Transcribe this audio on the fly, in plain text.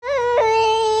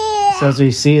So as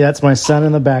we see, that's my son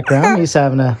in the background. He's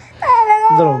having a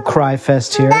little cry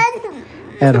fest here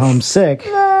at home sick.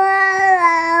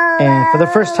 And for the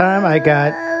first time, I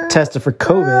got tested for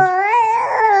COVID.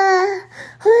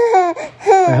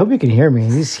 I hope you can hear me.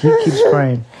 He keeps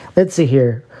crying. Let's see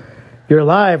here. You're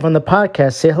live on the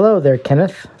podcast. Say hello there,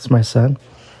 Kenneth. It's my son.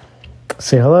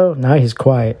 Say hello. Now he's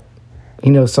quiet. He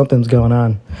knows something's going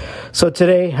on. So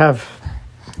today,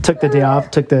 took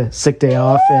the sick day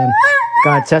off, and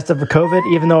got tested for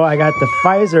COVID, even though I got the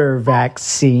Pfizer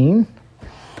vaccine.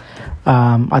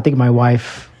 I think my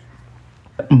wife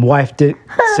did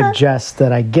suggest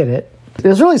that I get it. It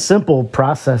was a really simple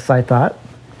process, I thought.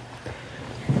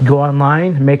 Go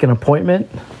online, make an appointment.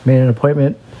 Made an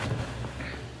appointment.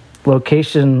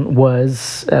 Location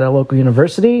was at a local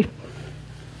university.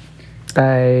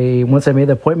 Once I made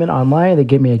the appointment online, they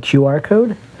gave me a QR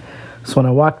code. So when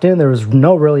I walked in, there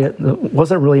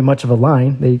wasn't really much of a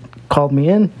line. They called me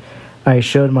in. I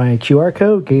showed my QR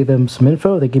code, gave them some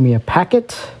info. They gave me a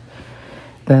packet.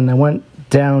 Then I went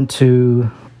down to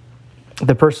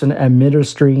the person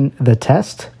administering the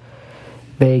test.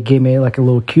 They gave me like a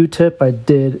little Q-tip. I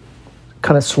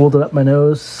kind of swirled it up my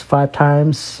nose 5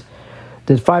 times.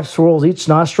 Did 5 swirls each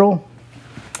nostril.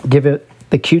 Give it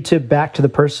the Q-tip back to the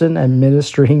person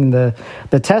administering the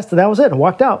test. And that was it. I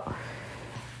walked out.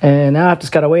 And now I've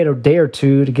just got to wait a day or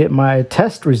two to get my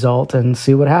test result and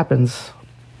see what happens.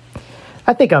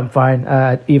 I think I'm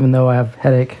fine, even though I have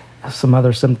headache, some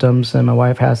other symptoms, and my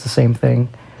wife has the same thing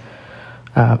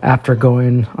after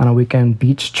going on a weekend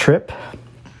beach trip.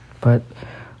 But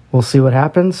we'll see what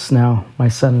happens. Now my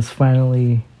son is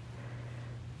finally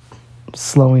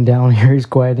slowing down here. He's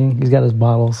quieting. He's got his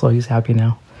bottle, so he's happy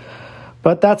now.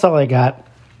 But that's all I got.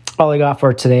 All I got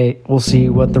for today. We'll see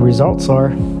what the results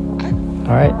are.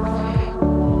 All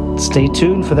right. Stay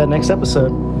tuned for that next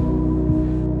episode.